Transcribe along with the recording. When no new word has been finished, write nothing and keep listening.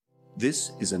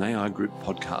This is an AI Group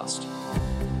podcast.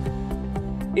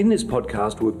 In this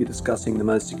podcast, we'll be discussing the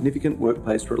most significant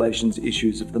workplace relations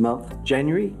issues of the month,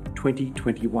 January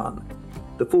 2021.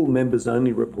 The full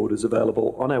members-only report is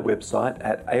available on our website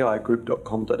at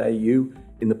aigroup.com.au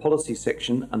in the policy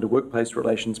section under Workplace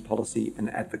Relations Policy and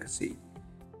Advocacy.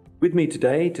 With me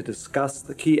today to discuss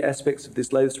the key aspects of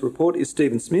this latest report is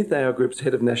Stephen Smith, AI Group's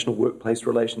Head of National Workplace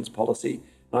Relations Policy.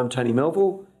 I'm Tony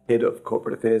Melville, Head of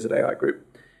Corporate Affairs at AI Group.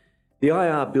 The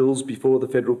IR bills before the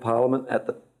Federal Parliament at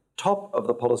the top of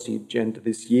the policy agenda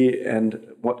this year and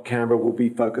what Canberra will be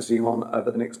focusing on over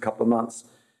the next couple of months.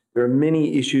 There are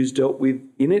many issues dealt with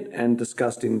in it and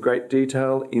discussed in great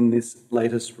detail in this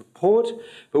latest report,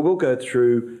 but we'll go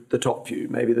through the top few,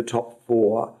 maybe the top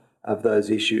four of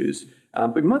those issues.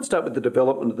 But we might start with the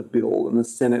development of the bill and the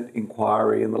Senate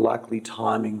inquiry and the likely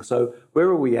timing. So where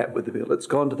are we at with the bill? It's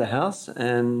gone to the House,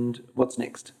 and what's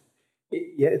next?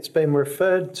 Yeah, it's been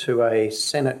referred to a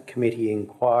Senate committee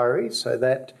inquiry, so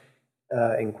that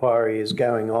inquiry is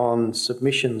going on.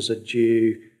 Submissions are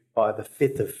due by the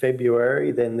 5th of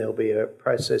February. Then there'll be a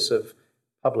process of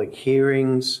public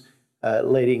hearings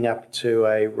leading up to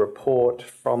a report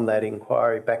from that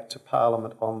inquiry back to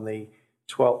Parliament on the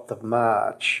 12th of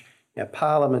March. Now,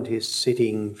 Parliament is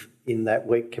sitting in that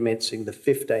week commencing the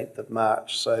 15th of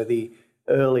March, so the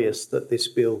earliest that this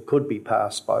bill could be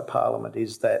passed by Parliament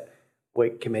is that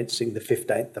week commencing the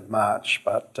 15th of March,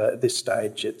 but at this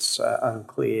stage it's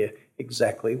unclear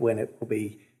exactly when it will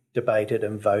be debated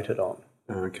and voted on.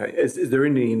 Okay. Is there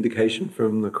any indication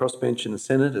from the crossbench in the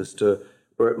Senate as to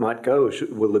where it might go, or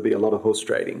will there be a lot of horse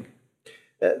trading?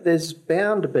 There's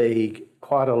bound to be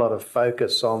quite a lot of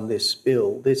focus on this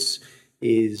bill. This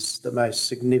is the most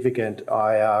significant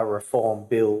IR reform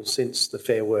bill since the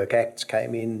Fair Work Act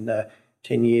came in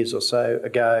 10 years or so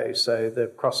ago. So the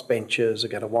crossbenchers are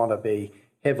going to want to be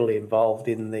heavily involved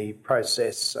in the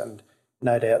process, and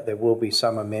no doubt there will be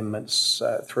some amendments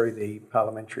through the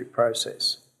parliamentary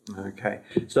process. Okay.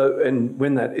 So, and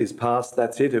when that is passed,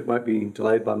 that's it? It won't be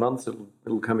delayed by months?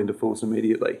 It'll come into force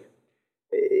immediately?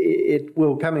 It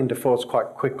will come into force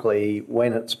quite quickly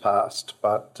when it's passed,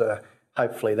 but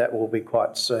hopefully that will be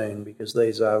quite soon, because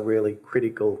these are really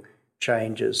critical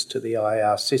changes to the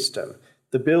IR system.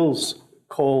 The bill's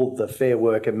called the Fair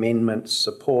Work Amendment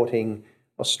Supporting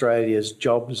Australia's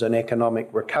Jobs and Economic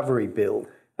Recovery Bill,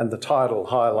 and the title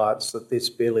highlights that this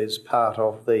bill is part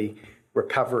of the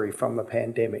recovery from the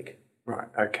pandemic. Right,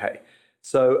 okay.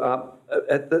 So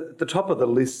at the top of the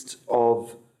list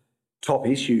of top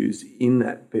issues in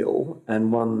that bill,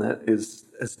 and one that has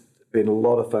been a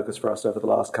lot of focus for us over the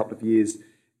last couple of years,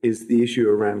 is the issue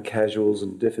around casuals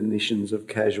and definitions of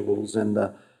casuals and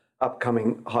the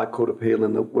upcoming High Court appeal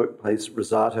in the Workplace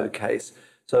Rosato case.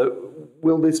 So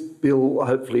will this bill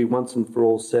hopefully once and for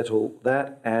all settle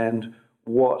that, and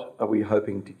what are we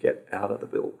hoping to get out of the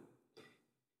bill?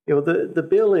 Yeah, well, the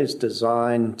bill is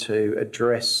designed to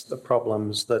address the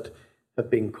problems that have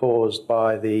been caused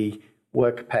by the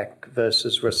WorkPac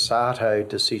versus Rosato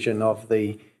decision of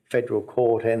the Federal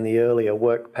Court and the earlier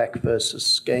WorkPac versus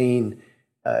Skene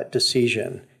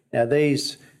decision. Now,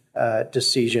 these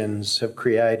decisions have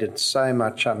created so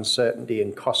much uncertainty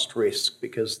and cost risk,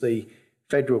 because the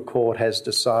Federal Court has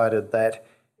decided that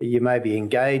you may be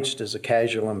engaged as a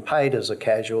casual and paid as a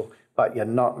casual, but you're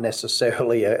not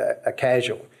necessarily a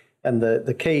casual. And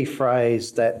the key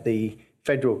phrase that the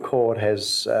Federal Court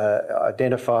has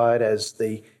identified as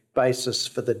the basis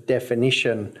for the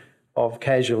definition of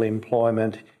casual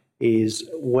employment is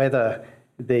whether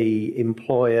the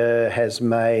employer has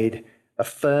made a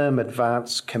firm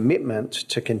advance commitment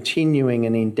to continuing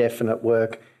an indefinite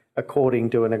work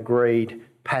according to an agreed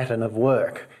pattern of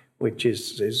work, which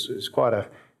is quite a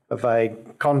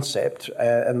vague concept.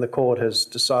 And the court has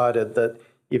decided that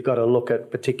you've got to look at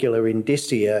particular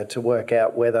indicia to work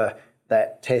out whether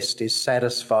that test is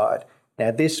satisfied.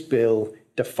 Now, this bill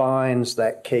defines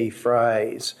that key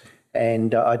phrase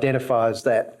and identifies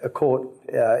that a court,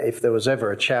 if there was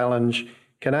ever a challenge,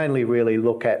 can only really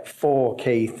look at four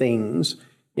key things.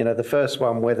 You know, the first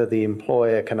one, whether the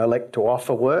employer can elect to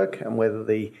offer work, and whether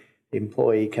the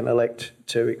employee can elect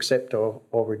to accept or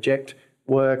reject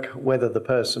work, whether the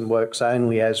person works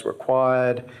only as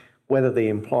required, whether the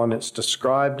employment's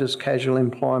described as casual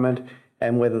employment,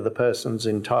 and whether the person's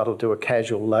entitled to a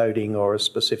casual loading or a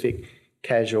specific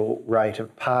casual rate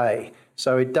of pay.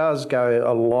 So it does go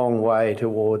a long way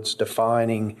towards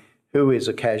defining who is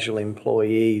a casual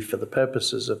employee for the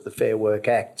purposes of the Fair Work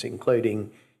Act,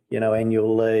 including, you know,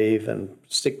 annual leave and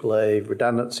sick leave,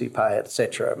 redundancy pay,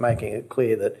 etc., making it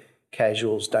clear that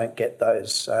casuals don't get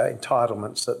those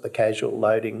entitlements that the casual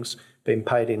loading's been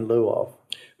paid in lieu of.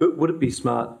 But would it be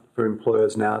smart for for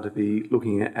employers now to be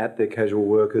looking at their casual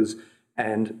workers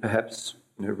and perhaps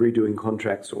redoing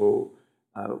contracts or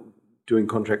doing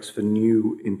contracts for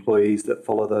new employees that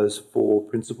follow those four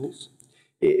principles?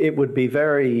 It would be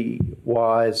very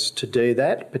wise to do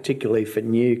that, particularly for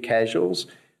new casuals.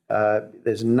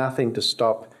 There's nothing to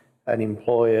stop an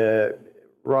employer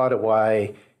right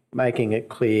away making it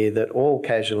clear that all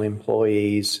casual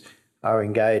employees are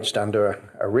engaged under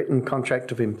a written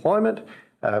contract of employment,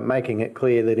 making it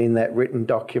clear that in that written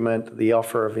document the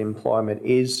offer of employment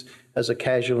is as a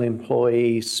casual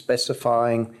employee,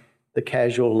 specifying the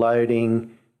casual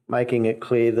loading, making it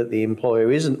clear that the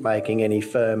employer isn't making any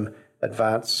firm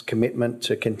advance commitment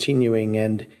to continuing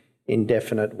and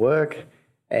indefinite work,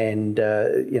 and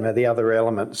the other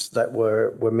elements that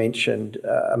were mentioned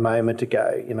a moment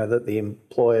ago. That the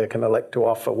employer can elect to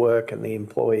offer work and the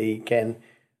employee can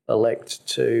elect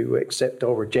to accept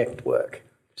or reject work.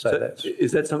 So that's,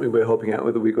 is that something we're helping out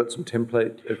with? Have we got some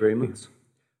template agreements?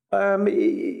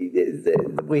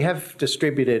 We have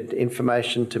distributed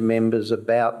information to members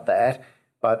about that,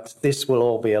 but this will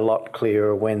all be a lot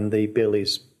clearer when the bill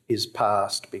is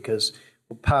passed, because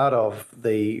part of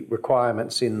the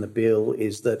requirements in the bill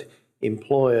is that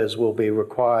employers will be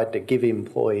required to give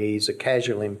employees a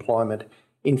casual employment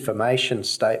information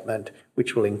statement,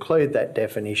 which will include that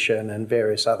definition and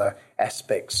various other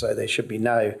aspects. So there should be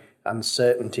no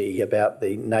uncertainty about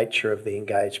the nature of the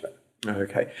engagement.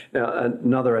 Okay. Now,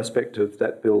 another aspect of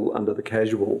that bill under the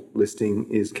casual listing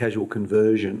is casual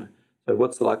conversion. So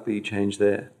what's the likely change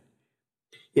there?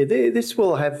 Yeah, this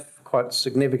will have quite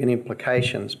significant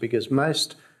implications, because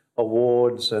most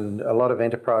awards and a lot of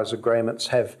enterprise agreements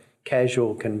have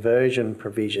casual conversion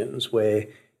provisions where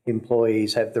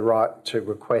employees have the right to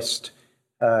request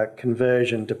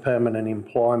conversion to permanent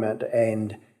employment,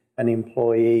 and an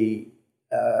employee,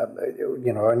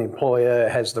 an employer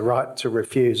has the right to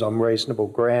refuse on reasonable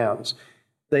grounds.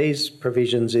 These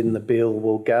provisions in the bill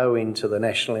will go into the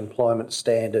National Employment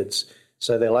Standards,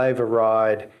 so they'll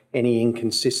override any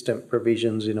inconsistent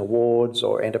provisions in awards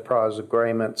or enterprise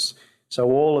agreements. So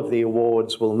all of the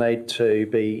awards will need to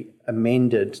be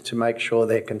amended to make sure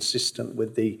they're consistent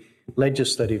with the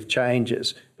legislative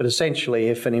changes. But essentially,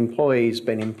 if an employee's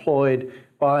been employed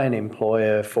by an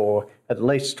employer for at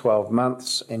least 12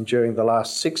 months, and during the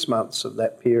last 6 months of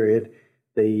that period,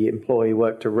 the employee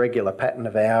worked a regular pattern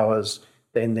of hours,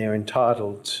 then they're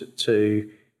entitled to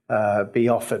be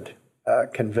offered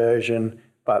conversion.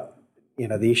 But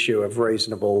the issue of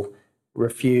reasonable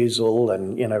refusal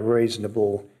and,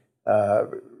 reasonable,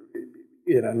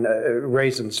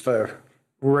 reasons for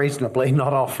reasonably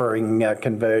not offering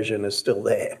conversion is still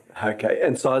there. Okay.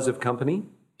 And size of company?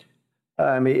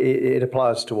 It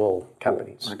applies to all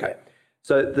companies. Okay. Yeah.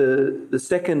 So the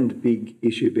second big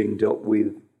issue being dealt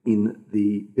with in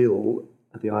the bill,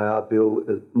 the IR bill,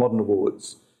 is modern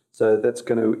awards. So that's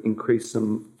going to increase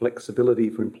some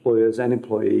flexibility for employers and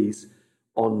employees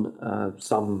on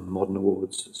some modern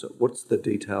awards. So what's the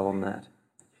detail on that?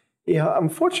 Yeah,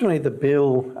 unfortunately, the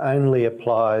bill only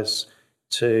applies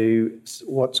to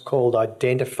what's called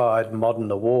identified modern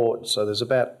awards. So there's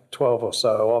about 12 or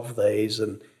so of these,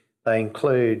 and they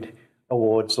include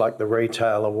awards like the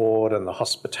Retail Award and the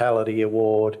Hospitality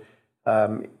Award.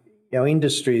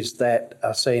 Industries that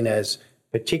are seen as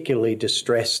particularly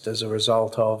distressed as a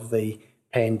result of the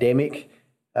pandemic.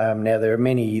 Now, there are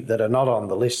many that are not on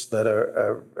the list that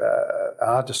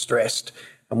are distressed,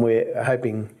 and we're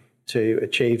hoping to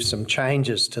achieve some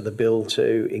changes to the bill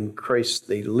to increase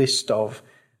the list of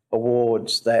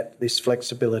awards that this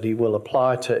flexibility will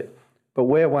apply to. But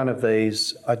where one of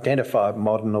these identified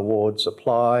modern awards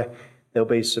apply, there'll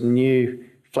be some new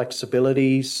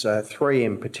flexibilities, 3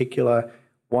 in particular.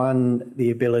 One,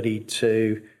 the ability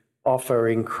to offer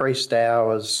increased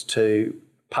hours to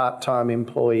part-time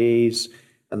employees,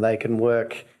 and they can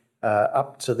work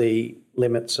up to the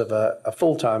limits of a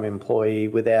full-time employee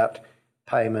without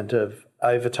payment of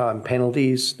overtime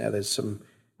penalties. Now, there's some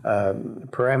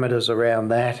parameters around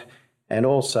that, and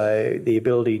also the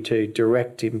ability to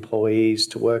direct employees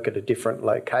to work at a different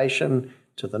location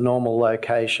to the normal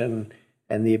location,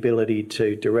 and the ability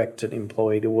to direct an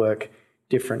employee to work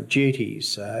different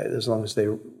duties as long as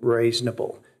they're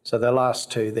reasonable. So the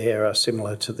last two there are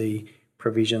similar to the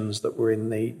provisions that were in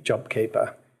the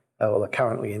JobKeeper, or are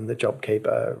currently in the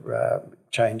JobKeeper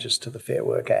changes to the Fair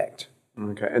Work Act.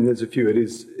 Okay, and there's a few. It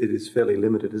is fairly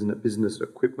limited, isn't it? Business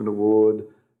Equipment Award,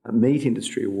 a Meat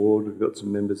Industry Award. We've got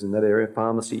some members in that area.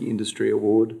 Pharmacy Industry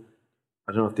Award.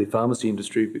 I don't know if the pharmacy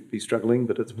industry would be struggling,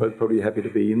 but it's probably happy to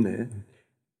be in there.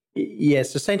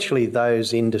 Yes, essentially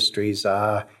those industries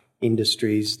are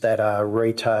industries that are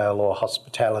retail or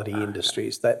hospitality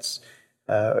industries. That's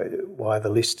why the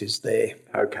list is there.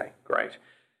 Okay, great.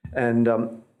 And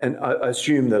I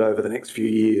assume that over the next few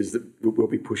years that we'll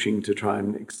be pushing to try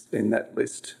and extend that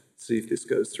list, see if this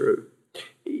goes through.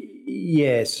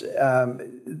 Yes,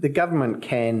 the government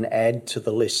can add to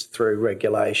the list through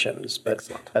regulations, but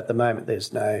excellent. At the moment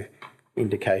there's no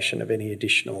indication of any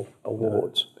additional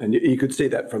awards. And you could see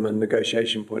that from a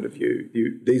negotiation point of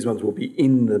view. These ones will be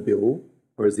in the bill,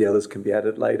 whereas the others can be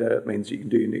added later. It means you can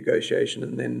do your negotiation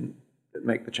and then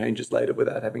make the changes later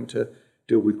without having to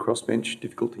deal with crossbench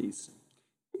difficulties.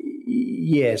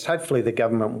 Yes, hopefully the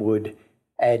government would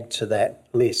add to that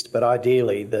list, but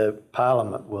ideally the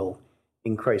Parliament will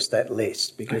increase that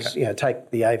list because, take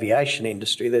the aviation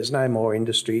industry. There's no more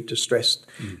industry distressed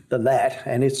than that,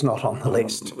 and it's not on the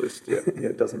list. Yeah,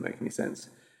 it doesn't make any sense.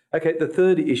 Okay, the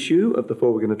third issue of the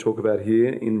four we're going to talk about here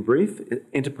in brief,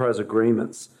 enterprise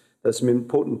agreements. There's some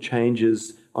important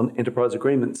changes on enterprise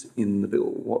agreements in the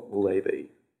bill. What will they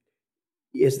be?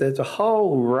 Yes, there's a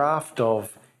whole raft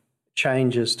of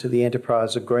changes to the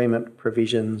enterprise agreement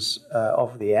provisions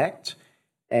of the Act.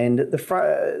 And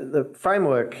the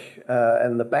framework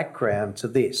and the background to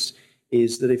this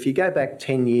is that if you go back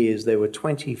 10 years, there were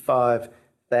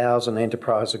 25,000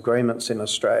 enterprise agreements in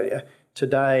Australia.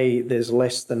 Today, there's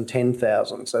less than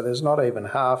 10,000. So there's not even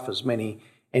half as many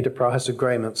enterprise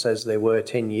agreements as there were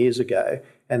 10 years ago.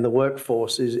 And the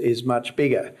workforce is much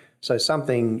bigger. So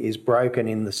something is broken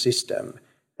in the system.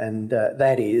 And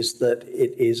that is that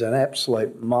it is an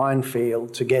absolute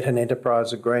minefield to get an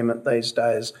enterprise agreement these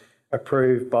days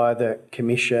approved by the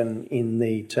Commission in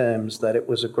the terms that it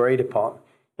was agreed upon.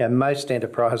 Most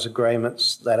enterprise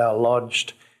agreements that are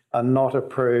lodged are not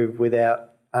approved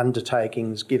without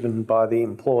undertakings given by the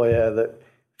employer that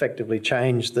effectively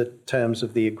change the terms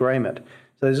of the agreement.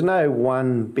 So there's no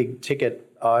one big ticket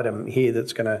item here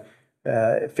that's going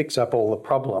to fix up all the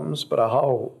problems, but a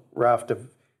whole raft of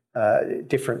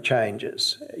different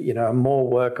changes. A more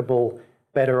workable,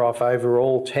 better off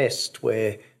overall test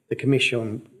where the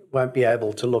Commission won't be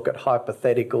able to look at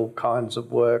hypothetical kinds of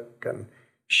work and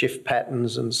shift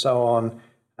patterns and so on.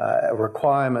 A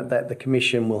requirement that the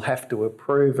Commission will have to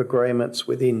approve agreements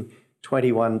within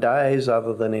 21 days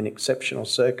other than in exceptional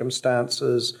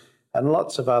circumstances, and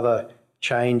lots of other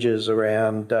changes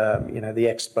around the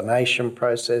explanation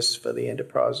process for the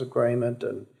enterprise agreement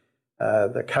and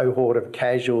the cohort of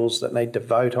casuals that need to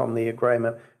vote on the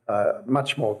agreement,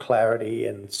 much more clarity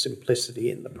and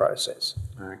simplicity in the process.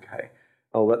 Okay.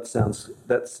 Oh, that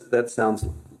sounds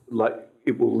like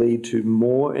it will lead to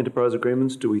more enterprise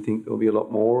agreements. Do we think there'll be a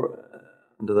lot more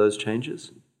under those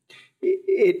changes?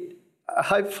 It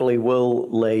hopefully will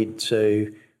lead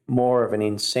to more of an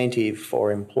incentive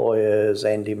for employers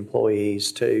and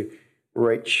employees to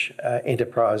reach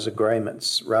enterprise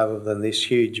agreements rather than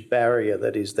this huge barrier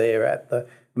that is there at the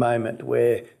moment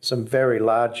where some very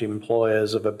large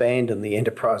employers have abandoned the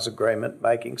enterprise agreement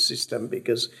making system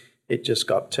because it just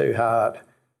got too hard.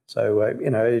 So,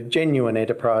 genuine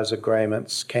enterprise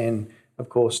agreements can, of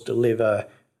course, deliver,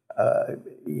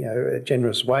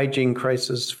 generous wage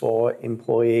increases for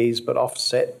employees, but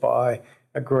offset by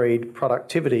agreed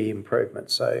productivity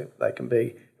improvements. So they can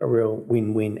be a real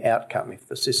win-win outcome if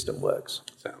the system works.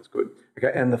 Sounds good.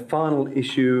 Okay, and the final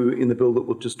issue in the bill that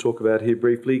we'll just talk about here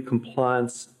briefly,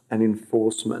 compliance and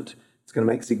enforcement. It's going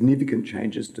to make significant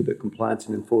changes to the compliance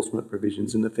and enforcement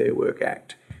provisions in the Fair Work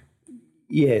Act.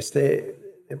 Yes, there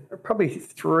are probably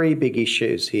three big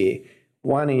issues here.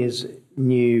 One is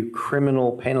new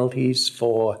criminal penalties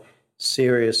for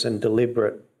serious and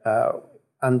deliberate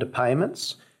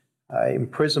underpayments,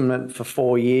 imprisonment for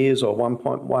 4 years or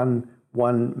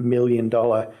 $1.11 million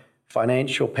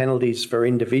financial penalties for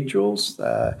individuals,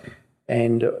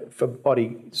 and for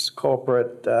bodies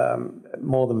corporate,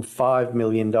 more than $5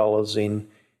 million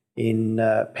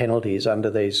in penalties under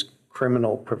these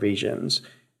criminal provisions.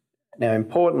 Now,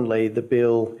 importantly, the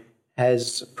bill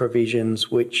has provisions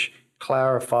which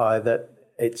clarify that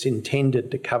it's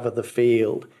intended to cover the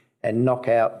field and knock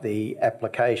out the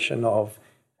application of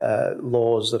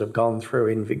laws that have gone through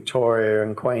in Victoria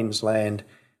and Queensland,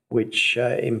 which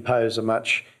impose a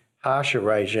much harsher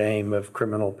regime of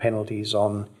criminal penalties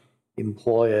on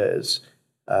employers.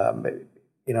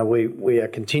 We are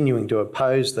continuing to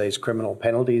oppose these criminal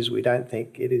penalties. We don't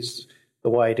think it is the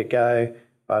way to go.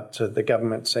 But the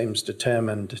government seems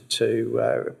determined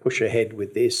to push ahead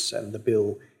with this, and the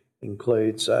bill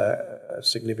includes a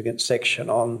significant section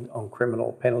on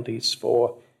criminal penalties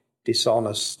for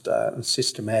dishonest and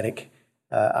systematic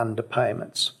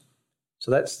underpayments.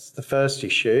 So that's the first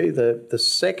issue. The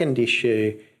second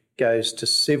issue goes to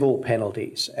civil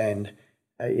penalties, and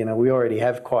we already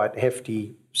have quite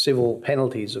hefty civil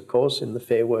penalties, of course, in the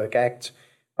Fair Work Act,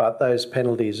 but those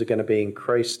penalties are going to be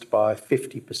increased by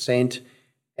 50%.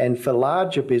 And for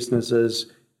larger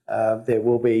businesses, there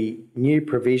will be new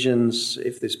provisions,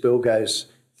 if this bill goes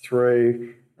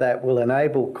through, that will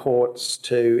enable courts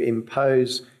to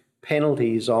impose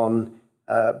penalties on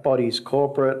bodies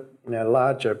corporate,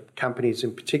 larger companies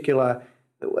in particular,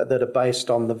 that are based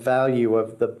on the value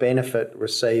of the benefit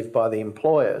received by the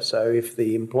employer. So if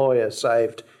the employer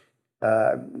saved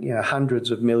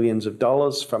hundreds of millions of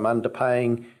dollars from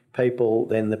underpaying people,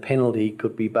 then the penalty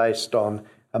could be based on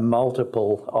a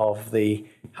multiple of the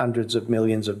hundreds of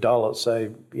millions of dollars. So,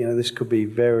 this could be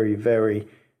very, very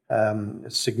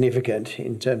significant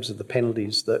in terms of the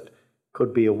penalties that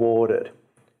could be awarded.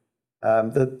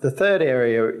 The third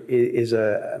area is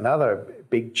another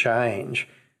big change,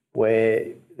 where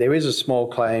there is a small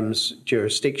claims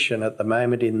jurisdiction at the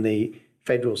moment in the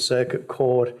Federal Circuit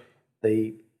Court.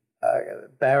 The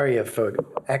barrier for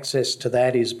access to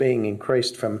that is being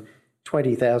increased from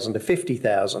 20,000 to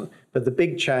 50,000. But the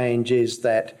big change is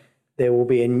that there will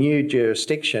be a new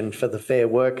jurisdiction for the Fair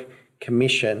Work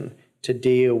Commission to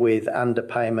deal with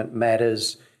underpayment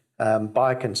matters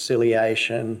by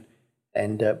conciliation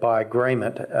and by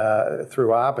agreement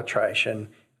through arbitration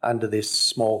under this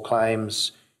small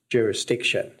claims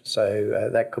jurisdiction. So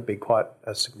that could be quite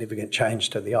a significant change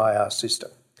to the IR system.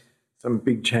 Some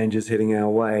big changes heading our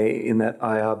way in that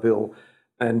IR bill,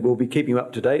 and we'll be keeping you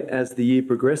up to date as the year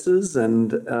progresses,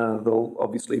 and there'll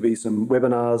obviously be some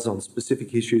webinars on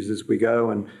specific issues as we go,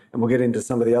 and we'll get into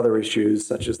some of the other issues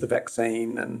such as the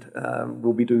vaccine, and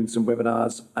we'll be doing some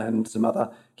webinars and some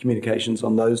other communications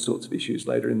on those sorts of issues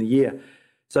later in the year.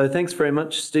 So thanks very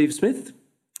much, Steve Smith.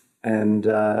 And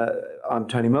I'm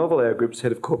Tony Melville, our group's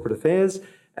Head of Corporate Affairs,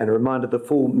 and a reminder the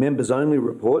full members-only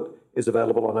report is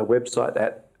available on our website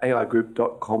at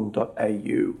aigroup.com.au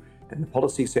in the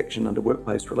policy section under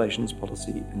Workplace Relations,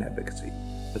 Policy and Advocacy.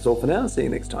 That's all for now. See you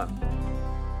next time.